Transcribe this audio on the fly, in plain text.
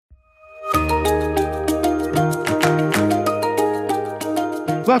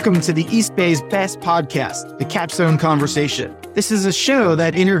Welcome to the East Bay's best podcast, The Capstone Conversation. This is a show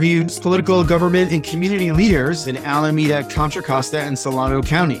that interviews political, government, and community leaders in Alameda, Contra Costa, and Solano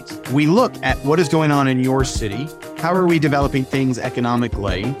counties. We look at what is going on in your city, how are we developing things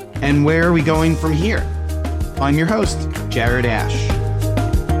economically, and where are we going from here? I'm your host, Jared Ash.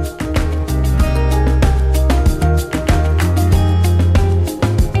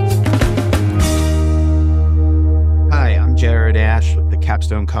 Jared Ash with the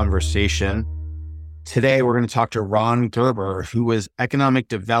Capstone Conversation. Today, we're going to talk to Ron Gerber, who is Economic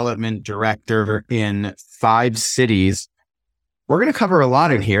Development Director in 5 cities. We're going to cover a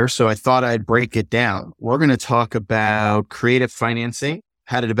lot in here, so I thought I'd break it down. We're going to talk about creative financing,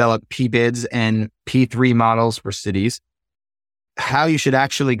 how to develop PBIDs and P3 models for cities, how you should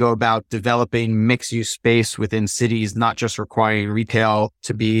actually go about developing mixed-use space within cities, not just requiring retail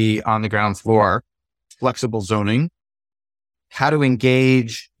to be on the ground floor, flexible zoning, how to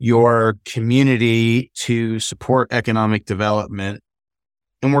engage your community to support economic development.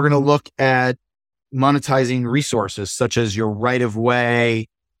 And we're going to look at monetizing resources such as your right-of-way,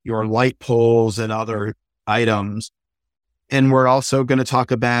 your light poles, and other items. And we're also going to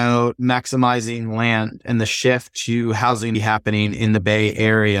talk about maximizing land and the shift to housing happening in the Bay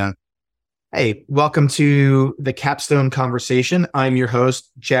Area. Hey, welcome to the Capstone Conversation. I'm your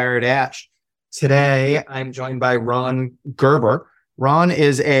host, Jared Ash. Today, I'm joined by Ron Gerber. Ron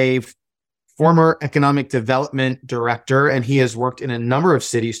is a former economic development director, and he has worked in a number of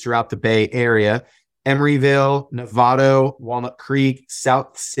cities throughout the Bay Area: Emeryville, Novato, Walnut Creek,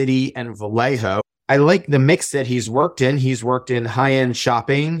 South City, and Vallejo. I like the mix that he's worked in. He's worked in high-end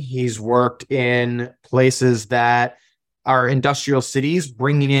shopping. He's worked in places that are industrial cities,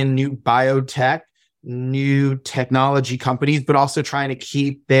 bringing in new biotech, new technology companies, but also trying to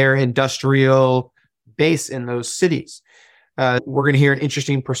keep their industrial base in those cities. We're going to hear an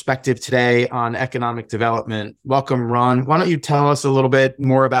interesting perspective today on economic development. Welcome, Ron. Why don't you tell us a little bit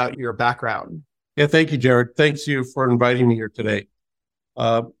more about your background? Yeah, thank you, Jared. Thanks you for inviting me here today.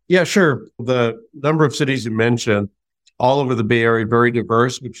 Yeah, sure. The number of cities you mentioned all over the Bay Area, very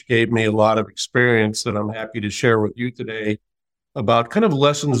diverse, which gave me a lot of experience that I'm happy to share with you today about kind of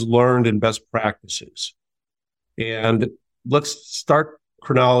lessons learned and best practices. And let's start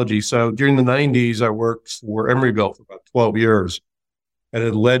chronology. So during the 90s, I worked for Emeryville for about 12 years, and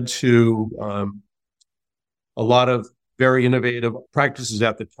it led to a lot of very innovative practices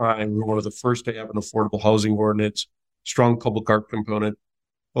at the time. We were one of the first to have an affordable housing ordinance, strong public art component.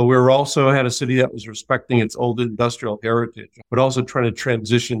 But we were also had a city that was respecting its old industrial heritage, but also trying to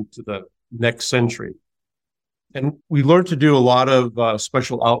transition to the next century. And we learned to do a lot of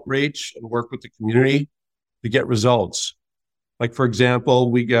special outreach and work with the community to get results. Like, for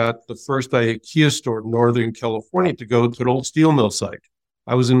example, we got the first IKEA store in Northern California to go to an old steel mill site.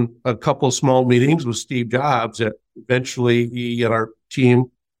 I was in a couple of small meetings with Steve Jobs that eventually he and our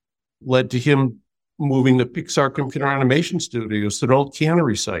team led to him moving the Pixar computer animation studios to an old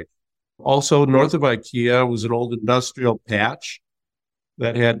cannery site. Also, north of IKEA was an old industrial patch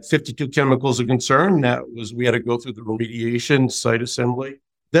that had 52 chemicals of concern. That was, we had to go through the remediation, site assembly.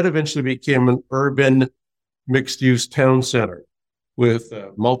 That eventually became an urban mixed-use town center with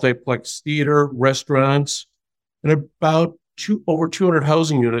a multiplex theater, restaurants, and about over 200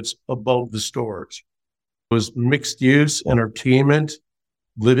 housing units above the stores. It was mixed use, entertainment,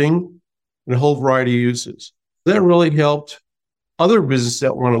 living, and a whole variety of uses. That really helped other businesses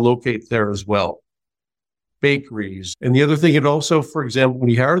that want to locate there as well. Bakeries. And the other thing, it also, for example, when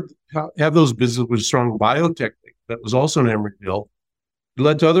you have those businesses with strong biotech, that was also in Emeryville, it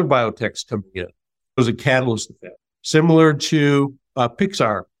led to other biotechs coming in. It was a catalyst of that. Similar to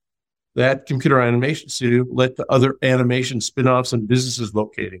Pixar, that computer animation studio led to other animation spin-offs and businesses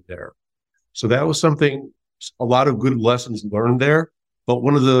locating there. So that was something, a lot of good lessons learned there. But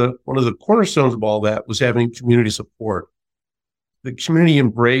one of the cornerstones of all that was having community support. The community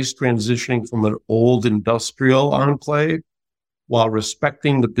embraced transitioning from an old industrial enclave while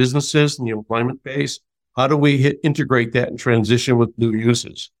respecting the businesses and the employment base. How do we integrate that and transition with new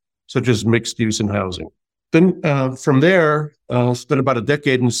uses, such as mixed use and housing? Then from there, spent about a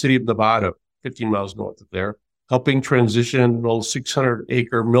decade in the city of Novato, 15 miles north of there, helping transition an old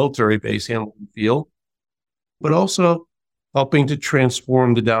 600-acre military base, Hamilton Field, but also helping to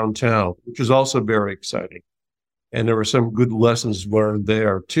transform the downtown, which is also very exciting. And there were some good lessons learned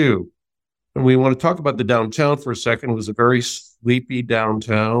there, too. And we want to talk about the downtown for a second. It was a very sleepy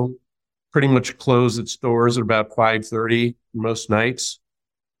downtown, pretty much closed its doors at about 5:30 most nights.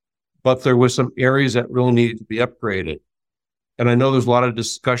 But there were some areas that really needed to be upgraded. And I know there's a lot of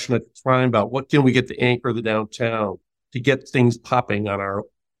discussion at the time about what can we get to anchor the downtown. to get things popping on our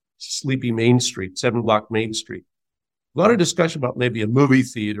sleepy Main Street, 7-block Main Street. A lot of discussion about maybe a movie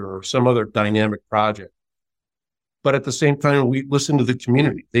theater or some other dynamic project. But at the same time, we listened to the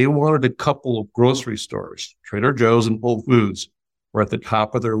community. They wanted a couple of grocery stores. Trader Joe's and Whole Foods were at the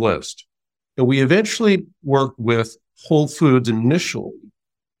top of their list. And we eventually worked with Whole Foods initially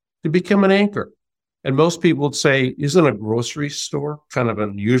to become an anchor. And most people would say, isn't a grocery store kind of an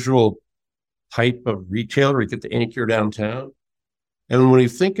unusual type of retailer? You get to anchor downtown. And when you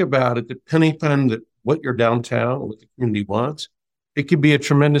think about it, depending on what your downtown, what the community wants, it could be a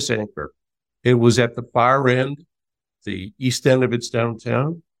tremendous anchor. It was at the far end, the east end of its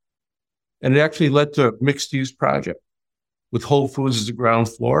downtown, and it actually led to a mixed-use project with Whole Foods as the ground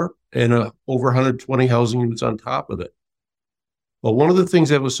floor and over 120 housing units on top of it. But one of the things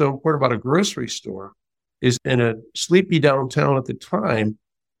that was so important about a grocery store is in a sleepy downtown at the time,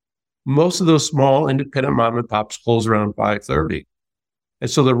 most of those small independent mom and pops closed around 5:30. And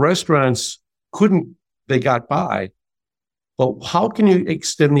so the restaurants they got by. But how can you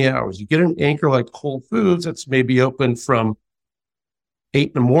extend the hours? You get an anchor like Whole Foods that's maybe open from 8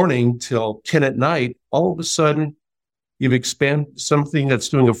 in the morning till 10 at night. All of a sudden, you've expanded something that's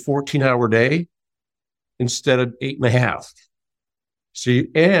doing a 14-hour day instead of 8.5. So,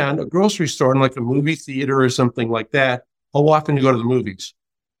 and a grocery store, like a movie theater or something like that, how often do you go to the movies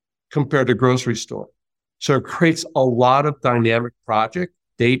compared to a grocery store? So it creates a lot of dynamic project,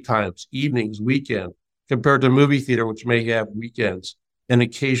 daytimes, evenings, weekend, compared to a movie theater, which may have weekends and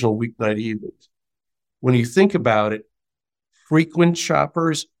occasional weeknight evenings. When you think about it, frequent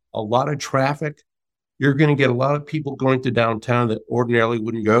shoppers, a lot of traffic, you're going to get a lot of people going to downtown that ordinarily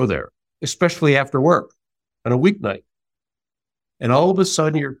wouldn't go there, especially after work on a weeknight. And all of a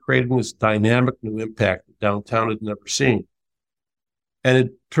sudden, you're creating this dynamic new impact that downtown had never seen. And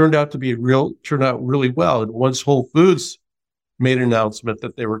it turned out really well. And once Whole Foods made an announcement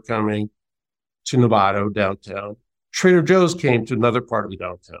that they were coming to Novato downtown, Trader Joe's came to another part of the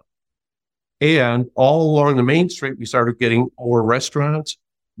downtown. And all along the main street, we started getting more restaurants,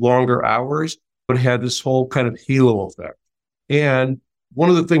 longer hours, but it had this whole kind of halo effect. And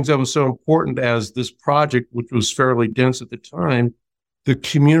one of the things that was so important as this project, which was fairly dense at the time, the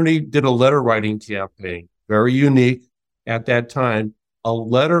community did a letter writing campaign, very unique at that time, a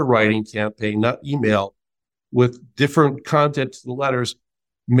letter writing campaign, not email, with different content to the letters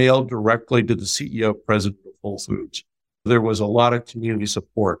mailed directly to the CEO, president of Whole Foods. There was a lot of community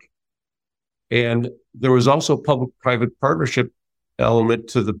support. And there was also a public-private partnership element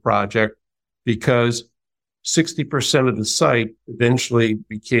to the project because 60% of the site eventually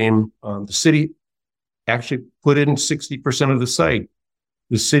became the city actually put in 60% of the site.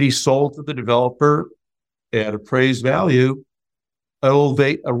 The city sold to the developer at appraised value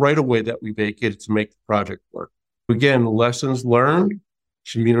a right-of-way that we vacated to make the project work. Again, lessons learned,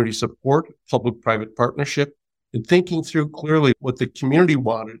 community support, public-private partnership, and thinking through clearly what the community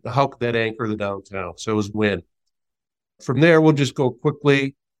wanted, how could that anchor the downtown? So it was win. From there, we'll just go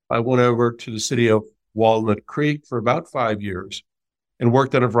quickly. I went over to the city of Walnut Creek for about 5 years and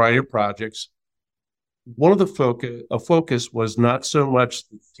worked on a variety of projects. One of the focus was not so much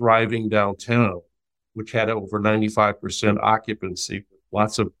the thriving downtown, which had over 95% occupancy,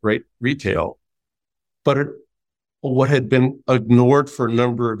 lots of great retail, but what had been ignored for a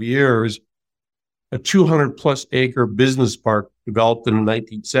number of years, a 200 plus acre business park developed in the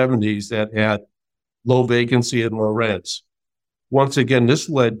 1970s that had low vacancy and low rents. Once again, this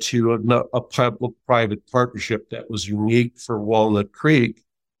led to a public-private partnership that was unique for Walnut Creek.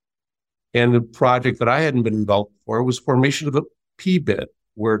 And the project that I hadn't been involved for was formation of a PBID,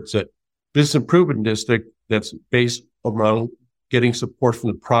 where it's a business improvement district that's based around getting support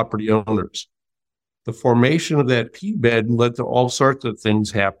from the property owners. The formation of that PBID led to all sorts of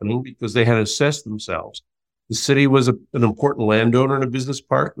things happening because they had to assess themselves. The city was an important landowner in a business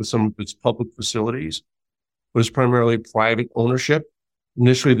park with some of its public facilities. It was primarily private ownership.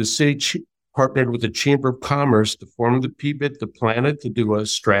 Initially, the city partnered with the Chamber of Commerce to form the PBID, to plan it, to do a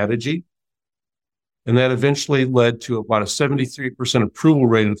strategy. And that eventually led to about a 73% approval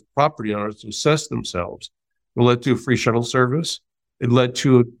rate of the property owners to assess themselves. It led to a free shuttle service. It led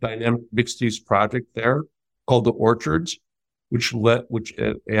to a dynamic mixed-use project there called the Orchards, which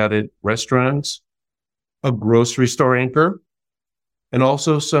added restaurants, a grocery store anchor, and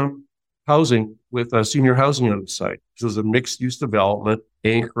also some housing with senior housing on the site. This was a mixed-use development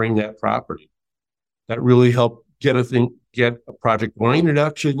anchoring that property. That really helped get a project going, and it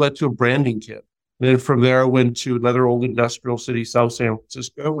actually led to a branding kit. And then from there, I went to another old industrial city, South San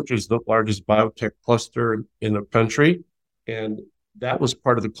Francisco, which is the largest biotech cluster in the country. And that was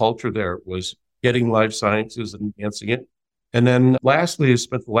part of the culture there, was getting life sciences and enhancing it. And then lastly, I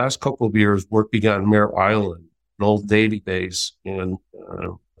spent the last couple of years working on Mare Island, an old Navy base in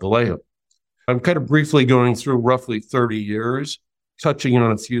Vallejo. I'm kind of briefly going through roughly 30 years, touching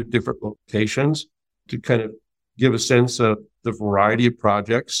on a few different locations to kind of give a sense of the variety of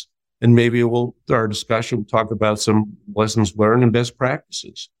projects. And maybe our discussion will talk about some lessons learned and best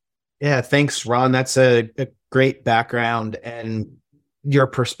practices. Yeah, thanks, Ron. That's a great background, and your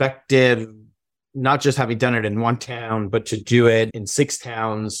perspective, not just having done it in one town, but to do it in 6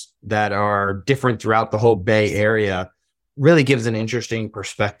 towns that are different throughout the whole Bay Area, really gives an interesting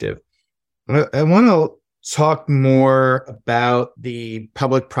perspective. I want to talk more about the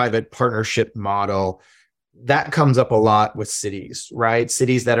public-private partnership model. That comes up a lot with cities, right?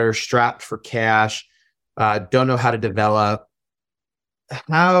 Cities that are strapped for cash, don't know how to develop.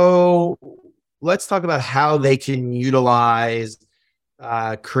 Let's talk about how they can utilize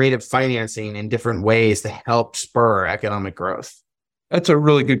creative financing in different ways to help spur economic growth. That's a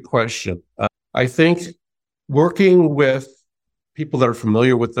really good question. I think working with people that are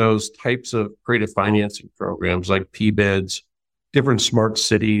familiar with those types of creative financing programs like PBIDs, different smart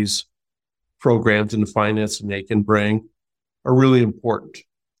cities programs and the financing they can bring are really important.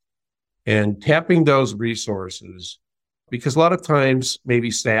 And tapping those resources, because a lot of times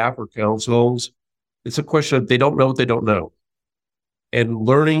maybe staff or councils, it's a question of they don't know what they don't know. And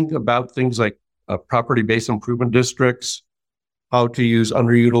learning about things like property-based improvement districts, how to use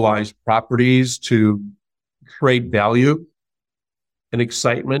underutilized properties to create value and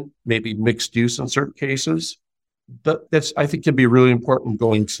excitement, maybe mixed use in certain cases, that's, I think, can be really important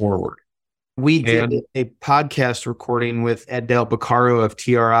going forward. We did a podcast recording with Ed Del Beccaro of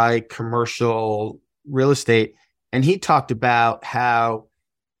TRI Commercial Real Estate, and he talked about how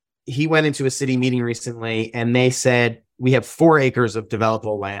he went into a city meeting recently and they said, we have 4 acres of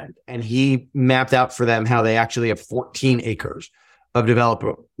developable land. And he mapped out for them how they actually have 14 acres of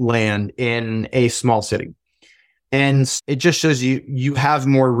developable land in a small city. And it just shows you have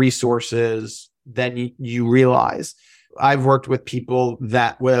more resources than you realize. I've worked with people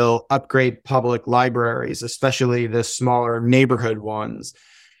that will upgrade public libraries, especially the smaller neighborhood ones,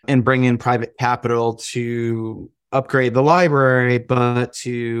 and bring in private capital to upgrade the library, but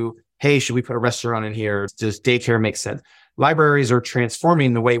hey, should we put a restaurant in here? Does daycare make sense? Libraries are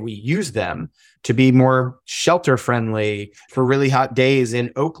transforming the way we use them to be more shelter friendly for really hot days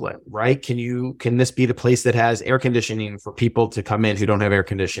in Oakland, right? Can this be the place that has air conditioning for people to come in who don't have air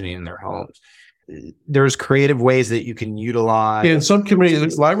conditioning in their homes? There's creative ways that you can utilize. Yeah, in some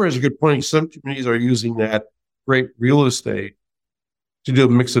communities, libraries are a good point. Some communities are using that great real estate to do a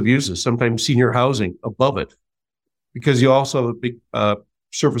mix of uses, sometimes senior housing above it, because you also have a big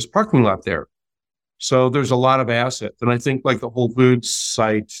surface parking lot there. So there's a lot of assets. And I think like the Whole Foods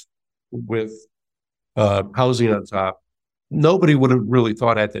site with housing on top, nobody would have really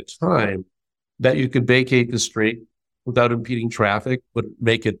thought at that time that you could vacate the street without impeding traffic, but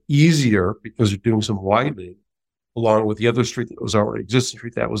make it easier because you're doing some widening along with the other street that was already existing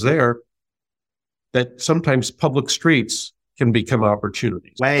street that was there, that sometimes public streets can become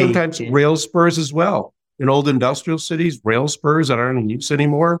opportunities. Sometimes rail spurs as well. In old industrial cities, rail spurs that aren't in use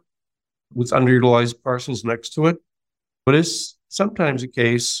anymore with underutilized parcels next to it. But it's sometimes a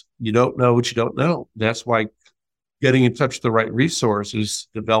case you don't know what you don't know. That's why getting in touch with the right resources,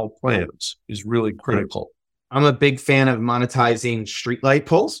 develop plans is really critical. I'm a big fan of monetizing streetlight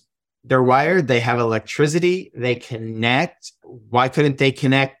poles. They're wired, they have electricity, they connect. Why couldn't they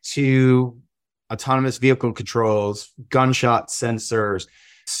connect to autonomous vehicle controls, gunshot sensors,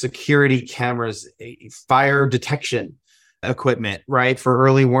 security cameras, fire detection equipment, right? For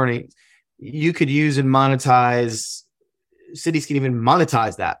early warning. You could use and monetize. Cities can even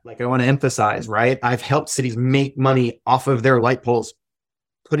monetize that. Like I want to emphasize, right? I've helped cities make money off of their light poles,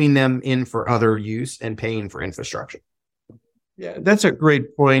 putting them in for other use and paying for infrastructure. Yeah, that's a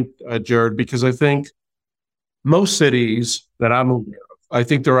great point, Jared, because I think most cities that I'm aware of, I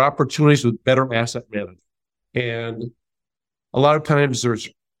think there are opportunities with better asset management. And a lot of times there's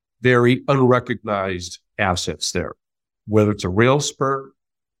very unrecognized assets there, whether it's a rail spur,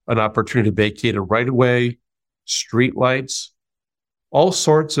 an opportunity to vacate a right-of-way, streetlights, all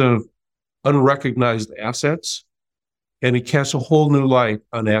sorts of unrecognized assets. And it casts a whole new light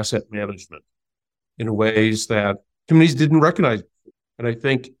on asset management in ways that communities didn't recognize. And I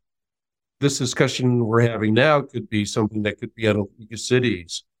think this discussion we're having now could be something that could be on a League of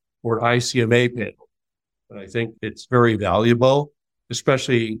Cities or an ICMA panel. And I think it's very valuable,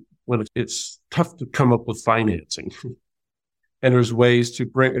 especially when it's tough to come up with financing. And there's ways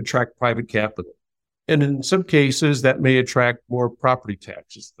to attract private capital. And in some cases, that may attract more property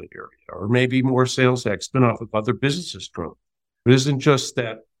taxes to the area, or maybe more sales tax spinoff of other businesses growing. It isn't just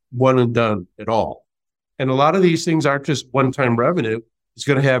that one and done at all. And a lot of these things aren't just one-time revenue. It's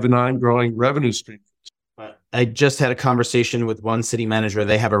going to have an ongoing revenue stream. I just had a conversation with one city manager.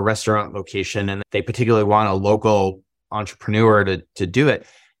 They have a restaurant location and they particularly want a local entrepreneur to do it.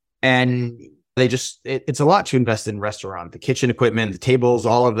 And it's a lot to invest in restaurant, the kitchen equipment, the tables,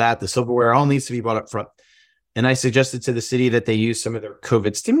 all of that, the silverware, all needs to be bought up front. And I suggested to the city that they use some of their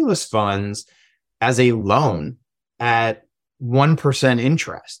COVID stimulus funds as a loan at 1%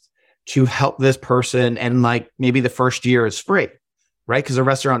 interest to help this person. And like maybe the first year is free, right? Because a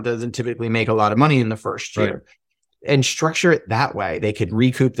restaurant doesn't typically make a lot of money in the first year. Right. And structure it that way. They could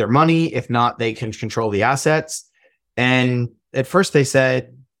recoup their money. If not, they can control the assets. And at first they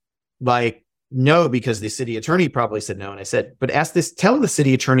said, like, no, because the city attorney probably said no. And I said, but tell the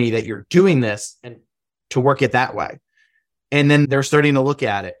city attorney that you're doing this and to work it that way. And then they're starting to look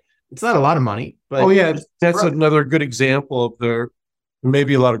at it. It's not a lot of money, but that's another good example of there may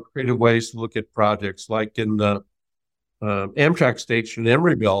be a lot of creative ways to look at projects. Like in the Amtrak station in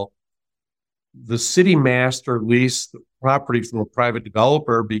Emeryville, the city master leased the property from a private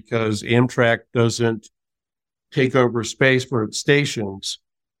developer because Amtrak doesn't take over space for its stations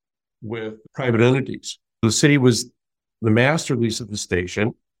with private entities. The city was the master lease of the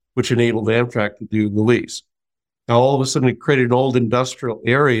station, which enabled Amtrak to do the lease. Now, all of a sudden, it created an old industrial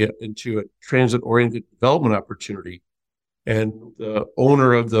area into a transit-oriented development opportunity. And the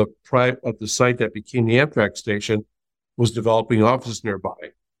owner of the site that became the Amtrak station was developing offices nearby.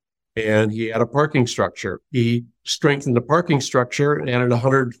 And he had a parking structure. He strengthened the parking structure and added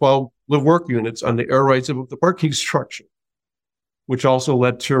 112 live work units on the air rights of the parking structure, which also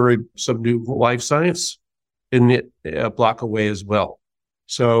led to some new life science in a block away as well.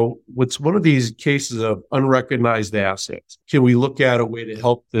 So what's one of these cases of unrecognized assets? Can we look at a way to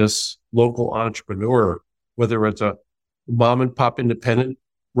help this local entrepreneur, whether it's a mom and pop independent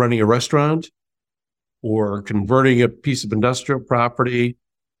running a restaurant or converting a piece of industrial property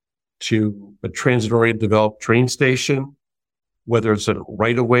to a transit-oriented developed train station, whether it's a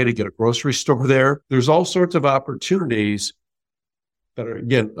right-of-way to get a grocery store there? There's all sorts of opportunities that are,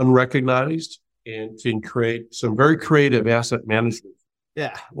 again, unrecognized and can create some very creative asset management.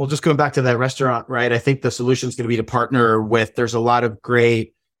 Yeah. Well, just going back to that restaurant, right? I think the solution is going to be to partner with, there's a lot of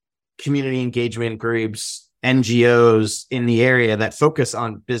great community engagement groups, NGOs in the area that focus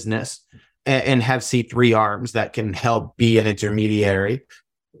on business and have C3 arms that can help be an intermediary.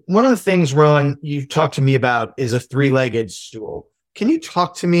 One of the things, Ron, you talked to me about is a three-legged stool. Can you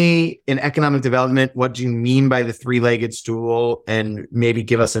talk to me in economic development? What do you mean by the three-legged stool and maybe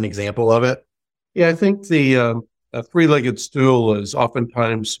give us an example of it? Yeah, I think a three-legged stool is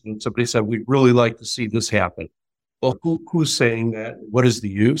oftentimes when somebody said, we'd really like to see this happen. Well, who's saying that? What is the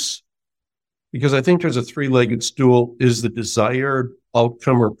use? Because I think there's a three-legged stool is the desired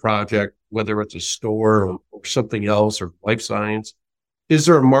outcome or project, whether it's a store or something else or life science. Is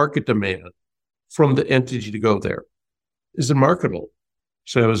there a market demand from the entity to go there? Is it marketable?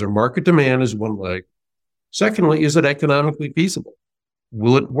 So is there market demand is one leg. Secondly, is it economically feasible?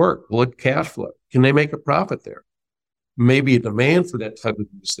 Will it work? Will it cash flow? Can they make a profit there? Maybe a demand for that type of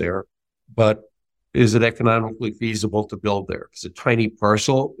use there, but is it economically feasible to build there? It's a tiny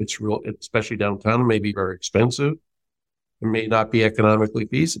parcel. It's real, especially downtown, it may be very expensive. It may not be economically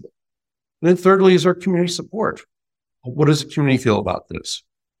feasible. And then thirdly, is there community support? What does the community feel about this?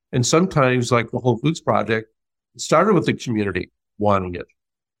 And sometimes, like the Whole Foods project, it started with the community wanting it.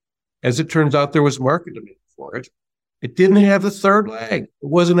 As it turns out, there was market demand for it. It didn't have the third leg. It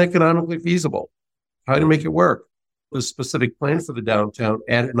wasn't economically feasible. How to make it work? The specific plan for the downtown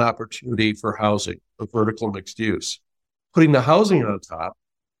added an opportunity for housing, a vertical mixed use. Putting the housing on top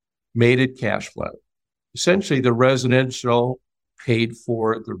made it cash flow. Essentially, the residential paid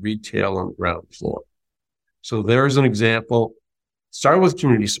for the retail on the ground floor. So there's an example. Started with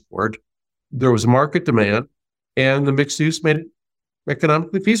community support. There was market demand, and the mixed use made it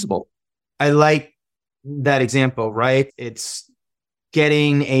economically feasible. I like that example, right? It's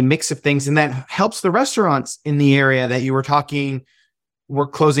getting a mix of things, and that helps the restaurants in the area that you were talking were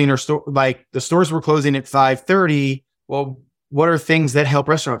closing, or like the stores were closing at 5:30. Well, what are things that help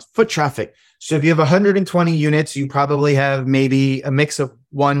restaurants? Foot traffic. So if you have 120 units, you probably have maybe a mix of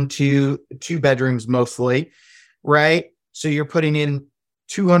 1, 2 bedrooms mostly, right? So you're putting in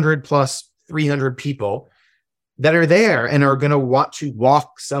 200 plus 300 people that are there and are going to want to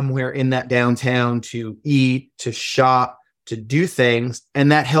walk somewhere in that downtown to eat, to shop, to do things.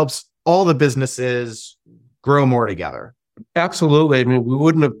 And that helps all the businesses grow more together. Absolutely. I mean, we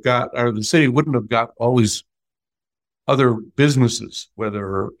wouldn't have got, or the city wouldn't have got all these other businesses,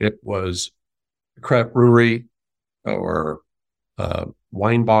 whether it was a craft brewery or a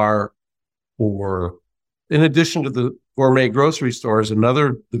wine bar, or in addition to the gourmet grocery stores,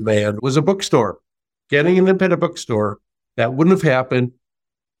 another demand was a bookstore. Getting an independent bookstore, that wouldn't have happened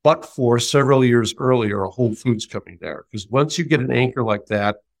but for several years earlier, a Whole Foods coming there. Because once you get an anchor like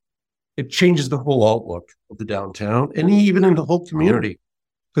that, it changes the whole outlook of the downtown and even in the whole community.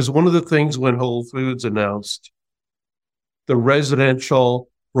 Because one of the things when Whole Foods announced, the residential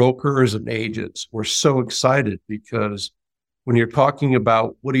brokers and agents were so excited, because when you're talking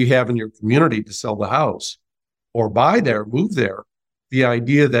about what do you have in your community to sell the house or buy there, move there, the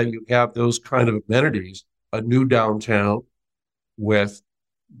idea that you have those kind of amenities, a new downtown with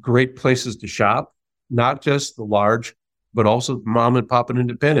great places to shop, not just the large, but also the mom and pop and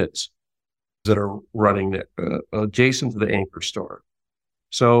independents that are running it adjacent to the anchor store.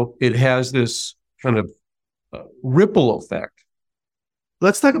 So it has this kind of ripple effect.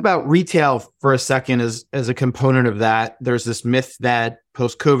 Let's talk about retail for a second as a component of that. There's this myth that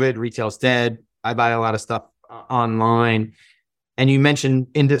post-COVID, retail's dead. I buy a lot of stuff online. And you mentioned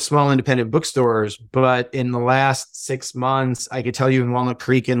small independent bookstores, but in the last 6 months, I could tell you in Walnut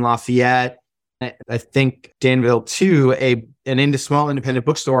Creek and Lafayette, I think Danville too, an small independent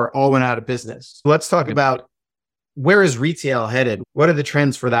bookstore all went out of business. Let's talk about, where is retail headed? What are the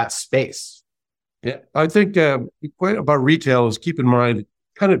trends for that space? Yeah, I think the point about retail is, keep in mind, it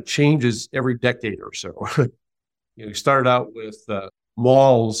kind of changes every decade or so. You started out with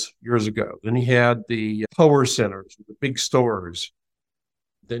malls years ago. Then you had the power centers, the big stores.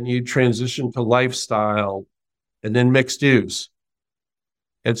 Then you transitioned to lifestyle and then mixed use.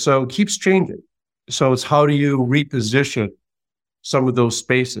 And so it keeps changing. So it's, how do you reposition some of those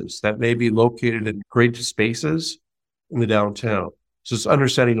spaces that may be located in great spaces in the downtown? So it's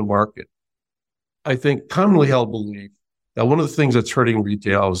understanding the market. I think commonly held belief that one of the things that's hurting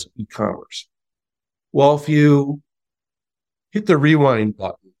retail is e-commerce. Well, if you hit the rewind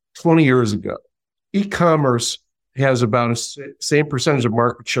button 20 years ago, e-commerce has about the same percentage of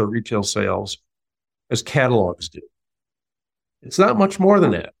market share retail sales as catalogs do. It's not much more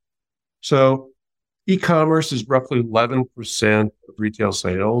than that. So e-commerce is roughly 11% of retail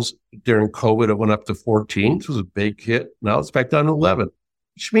sales. During COVID, it went up to 14. This was a big hit. Now it's back down to 11,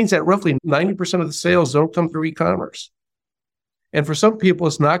 which means that roughly 90% of the sales don't come through e-commerce. And for some people,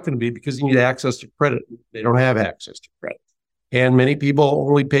 it's not going to be, because you need access to credit. They don't have access to credit. And many people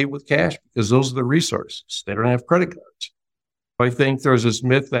only pay with cash because those are the resources. They don't have credit cards. I think there's this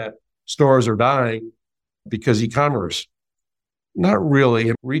myth that stores are dying because e-commerce. Not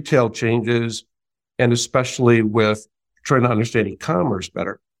really. Retail changes, and especially with trying to understand e-commerce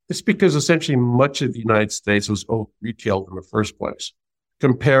better, it's because essentially much of the United States was retail in the first place.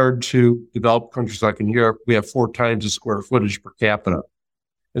 Compared to developed countries like in Europe, we have 4 times the square footage per capita.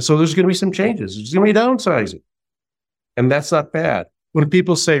 And so there's going to be some changes. There's going to be downsizing. And that's not bad. When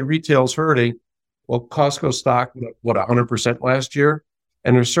people say retail's hurting, well, Costco stock went up, 100% last year?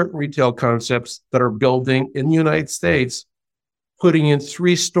 And there's certain retail concepts that are building in the United States, putting in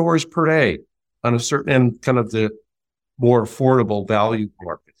 3 stores per day on a certain end, kind of the more affordable value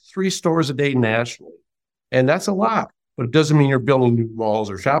market. 3 stores a day nationally. And that's a lot, but it doesn't mean you're building new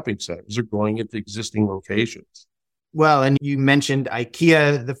malls or shopping centers. They're going into existing locations. Well, and you mentioned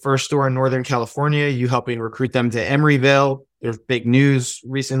IKEA, the first store in Northern California, you helping recruit them to Emeryville. There's big news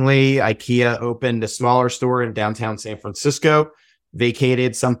recently. IKEA opened a smaller store in downtown San Francisco,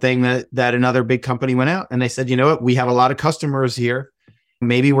 vacated something that another big company went out. And they said, you know what, we have a lot of customers here.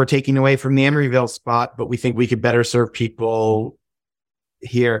 Maybe we're taking away from the Emeryville spot, but we think we could better serve people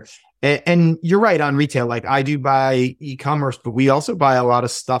here. And you're right on retail. Like, I do buy e-commerce, but we also buy a lot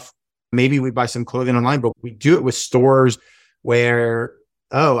of stuff. Maybe we buy some clothing online, but we do it with stores where,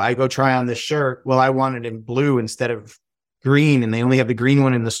 I go try on this shirt. Well, I want it in blue instead of green, and they only have the green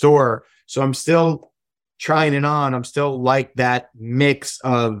one in the store. So I'm still trying it on. I'm still like that mix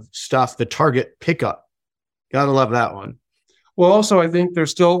of stuff, the Target pickup. Gotta love that one. Well, also, I think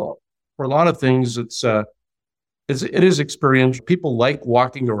there's still, for a lot of things, it is experiential. People like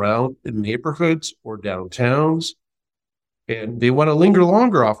walking around in neighborhoods or downtowns, and they want to linger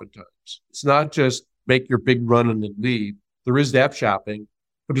longer oftentimes. It's not just make your big run and then leave. There is that shopping,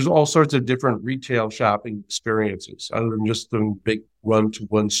 but there's all sorts of different retail shopping experiences other than just the big run to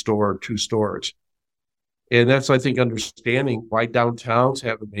one store or 2 stores. And that's, I think, understanding why downtowns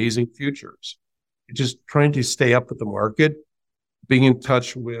have amazing futures. Just trying to stay up with the market, being in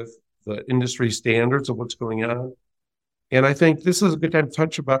touch with the industry standards of what's going on. And I think this is a good time to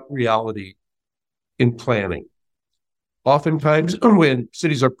touch about reality in planning. oftentimes when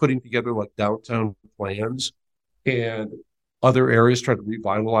cities are putting together like downtown plans and other areas try to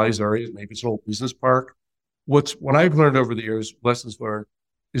revitalize areas, maybe it's an old business park. What I've learned over the years, lessons learned,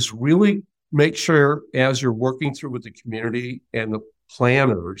 is really make sure as you're working through with the community and the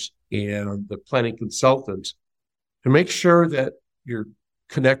planners and the planning consultants to make sure that you're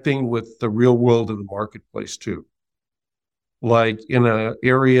connecting with the real world of the marketplace too. Like in an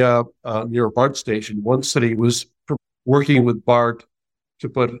area near a BART station, one city was working with BART to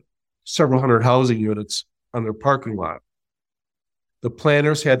put several hundred housing units on their parking lot. The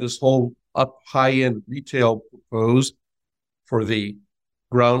planners had this whole up high-end retail proposed for the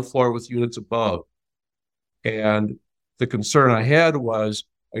ground floor with units above. And the concern I had was,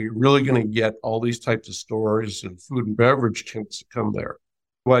 are you really going to get all these types of stores and food and beverage tenants to come there?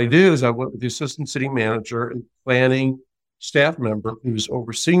 What I did is I went with the assistant city manager and planning staff member who's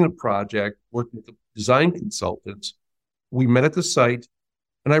overseeing the project, working with the design consultants. We met at the site,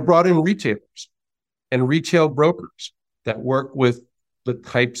 and I brought in retailers and retail brokers that work with the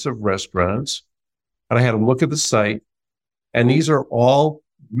types of restaurants. And I had them look at the site. And these are all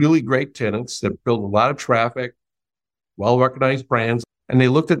really great tenants that build a lot of traffic, well-recognized brands. And they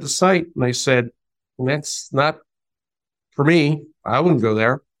looked at the site and they said, that's not for me. I wouldn't go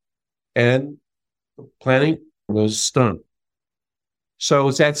there. And the planning was stunned. So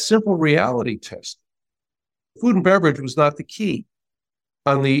it's that simple reality test. Food and beverage was not the key.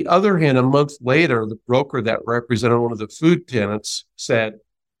 On the other hand, a month later, the broker that represented one of the food tenants said,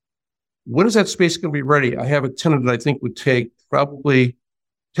 when is that space going to be ready? I have a tenant that I think would take probably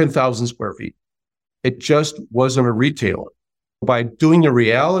 10,000 square feet. It just wasn't a retailer. By doing the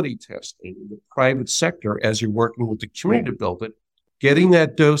reality testing in the private sector, as you're working with the community to build it, getting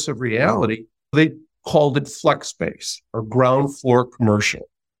that dose of reality, they called it flex space or ground floor commercial.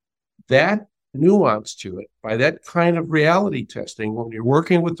 That nuance to it, by that kind of reality testing, when you're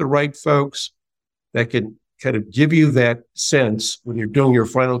working with the right folks that can kind of give you that sense when you're doing your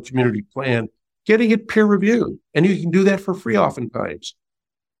final community plan, getting it peer reviewed. And you can do that for free oftentimes.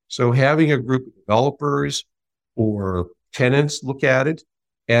 So having a group of developers or tenants look at it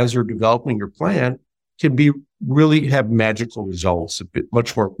as you're developing your plan can be really have magical results, a bit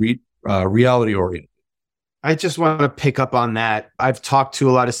much more reality oriented. I just want to pick up on that. I've talked to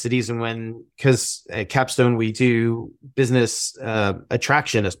a lot of cities, and because at Capstone, we do business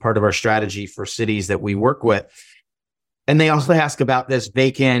attraction as part of our strategy for cities that we work with. And they also ask about this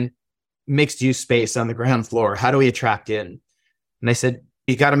vacant mixed use space on the ground floor. How do we attract in? And I said,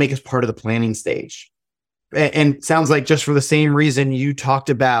 you got to make it part of the planning stage. And it sounds like just for the same reason you talked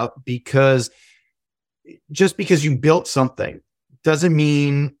about, because just because you built something doesn't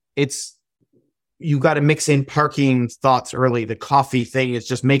mean you got to mix in parking thoughts early. The coffee thing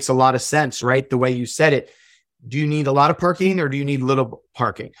just makes a lot of sense, right? The way you said it. Do you need a lot of parking or do you need little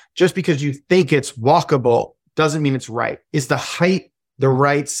parking? Just because you think it's walkable doesn't mean it's right. Is the height the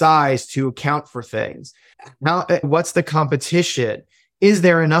right size to account for things? Now, what's the competition? Is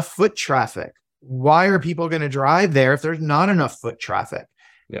there enough foot traffic? Why are people going to drive there if there's not enough foot traffic?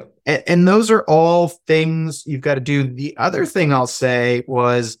 Yeah. And those are all things you've got to do. The other thing I'll say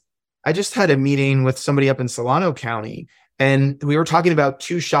was, I just had a meeting with somebody up in Solano County, and we were talking about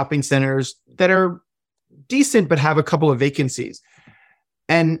 2 shopping centers that are decent, but have a couple of vacancies.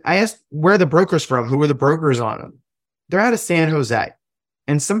 And I asked where the brokers from, who were the brokers on them? They're out of San Jose.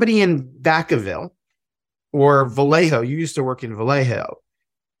 And somebody in Vacaville or Vallejo, you used to work in Vallejo.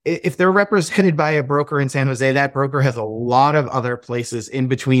 If they're represented by a broker in San Jose, that broker has a lot of other places in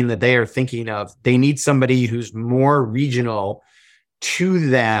between that they are thinking of. They need somebody who's more regional to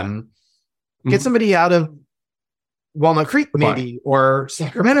them. Get somebody out of Walnut Creek, maybe, or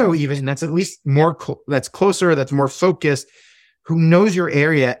Sacramento, even. That's at least more, that's closer, that's more focused, who knows your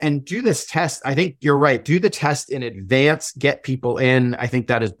area, and do this test. I think you're right. Do the test in advance, get people in. I think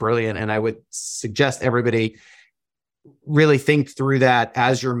that is brilliant. And I would suggest everybody really think through that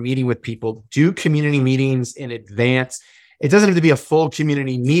as you're meeting with people. Do community meetings in advance. It doesn't have to be a full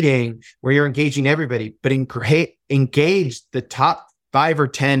community meeting where you're engaging everybody, but engage the top 5 or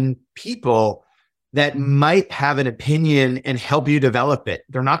 10 people that might have an opinion and help you develop it.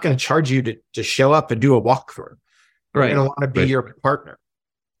 They're not going to charge you to show up and do a walkthrough. They're going to want to be your partner.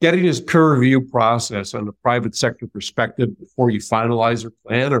 Getting this peer review process on the private sector perspective before you finalize your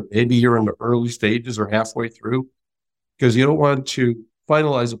plan, or maybe you're in the early stages or halfway through, because you don't want to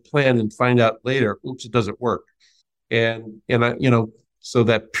finalize a plan and find out later, oops, it doesn't work. And so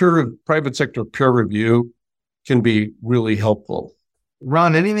that private sector peer review can be really helpful.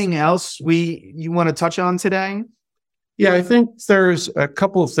 Ron, anything else you want to touch on today? Yeah, I think there's a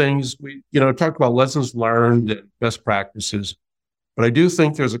couple of things we, talked about lessons learned and best practices, but I do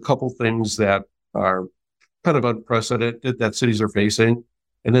think there's a couple of things that are kind of unprecedented that cities are facing.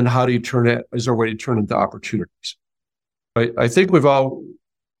 And then how do you turn it? Is there a way to turn into opportunities? I think we've all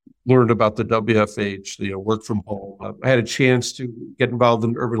learned about the WFH, the work from home. I had a chance to get involved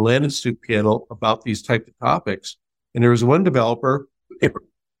in the Urban Land Institute panel about these type of topics. And there was one developer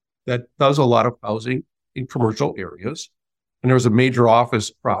that does a lot of housing in commercial areas. And there was a major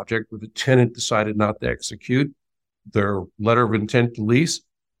office project where the tenant decided not to execute their letter of intent to lease.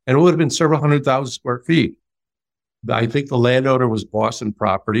 And it would have been several 100,000 square feet. I think the landowner was Boston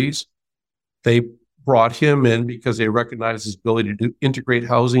Properties. They brought him in because they recognized his ability to integrate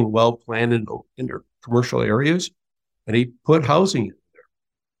housing well planned in their commercial areas. And he put housing in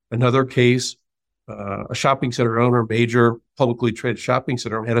there. Another case, a shopping center owner, major publicly traded shopping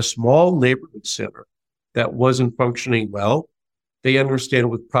center, had a small neighborhood center that wasn't functioning well. They understand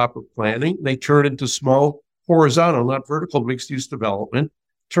with proper planning, they turn into small horizontal, not vertical mixed use development,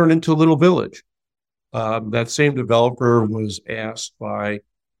 turn into a little village. That same developer was asked by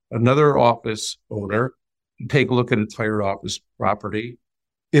another office owner to take a look at an entire office property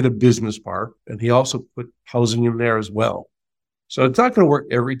in a business park. And he also put housing in there as well. So it's not going to work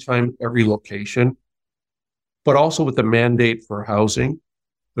every time, every location, but also with the mandate for housing,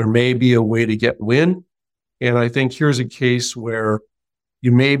 there may be a way to get win. And I think here's a case where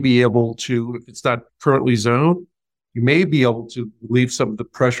you may be able to, if it's not currently zoned, you may be able to relieve some of the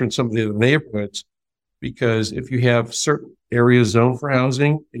pressure in some of the other neighborhoods. Because if you have certain areas zoned for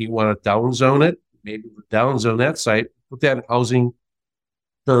housing and you want to down zone it, maybe down zone that site, put that housing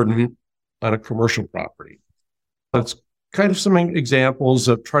burden on a commercial property. That's kind of some examples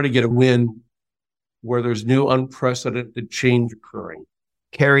of trying to get a win where there's new unprecedented change occurring.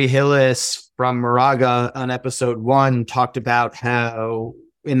 Carrie Hillis from Moraga on episode 1 talked about how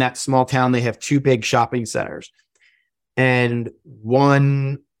in that small town, they have 2 big shopping centers and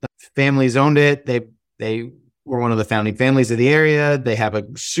one family's owned it. They were one of the founding families of the area. They have a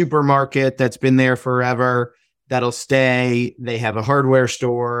supermarket that's been there forever that'll stay. They have a hardware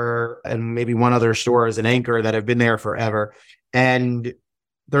store and maybe one other store as an anchor that have been there forever. And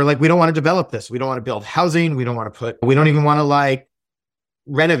they're like, we don't want to develop this. We don't want to build housing. We don't even want to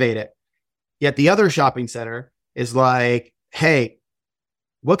renovate it. Yet the other shopping center is like, hey,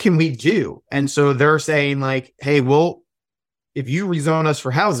 what can we do? And so they're saying hey, if you rezone us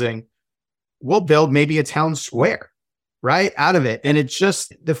for housing, we'll build maybe a town square right out of it. And it's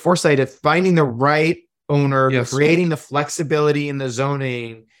just the foresight of finding the right owner, yes, creating the flexibility in the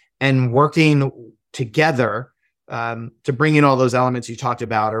zoning and working together to bring in all those elements you talked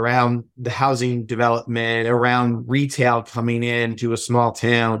about around the housing development, around retail coming in to a small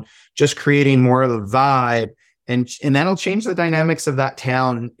town, just creating more of a vibe. And that'll change the dynamics of that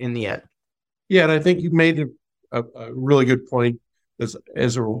town in the end. Yeah, and I think you made a really good point.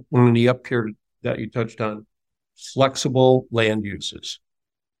 As one of the up here that you touched on, flexible land uses.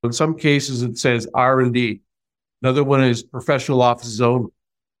 In some cases, it says R&D. Another one is professional offices only.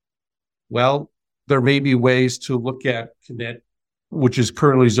 Well, there may be ways to look at Connect, which is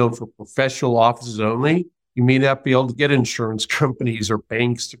currently zoned for professional offices only. You may not be able to get insurance companies or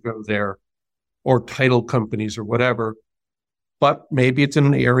banks to go there or title companies or whatever. But maybe it's in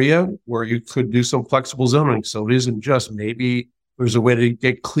an area where you could do some flexible zoning. So it isn't just maybe there's a way to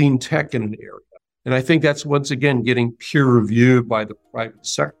get clean tech in an area. And I think that's, once again, getting peer reviewed by the private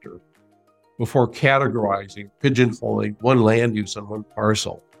sector before categorizing, pigeonholing one land use on one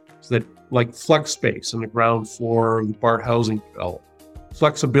parcel. So that like flex space on the ground floor of the BART housing development,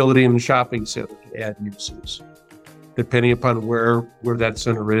 flexibility in the shopping center to add uses, depending upon where that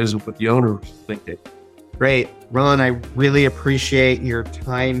center is and what the owner is thinking. Great. Ron, I really appreciate your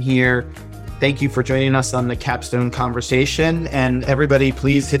time here. Thank you for joining us on the Capstone Conversation. And everybody,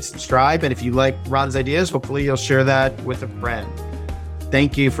 please hit subscribe. And if you like Ron's ideas, hopefully you'll share that with a friend.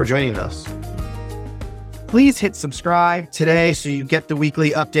 Thank you for joining us. Please hit subscribe today so you get the weekly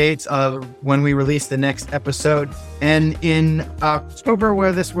updates of when we release the next episode. And in October,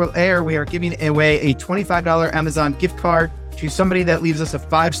 where this will air, we are giving away a $25 Amazon gift card to somebody that leaves us a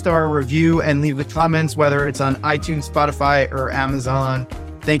 5-star review and leave the comments, whether it's on iTunes, Spotify, or Amazon.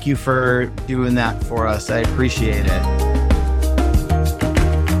 Thank you for doing that for us. I appreciate it.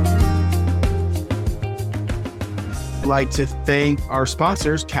 I'd like to thank our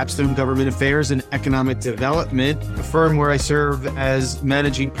sponsors, Capstone Government Affairs and Economic Development, a firm where I serve as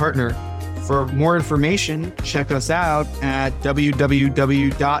managing partner. For more information, check us out at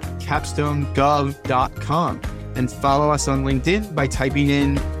www.capstonegov.com and follow us on LinkedIn by typing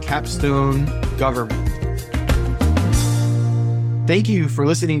in Capstone Government. Thank you for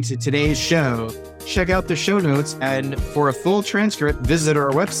listening to today's show. Check out the show notes, and for a full transcript, visit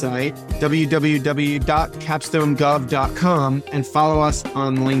our website, www.capstonegov.com, and follow us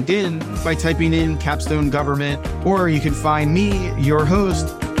on LinkedIn by typing in Capstone Government, or you can find me, your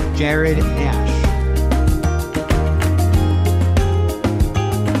host, Jared Ash.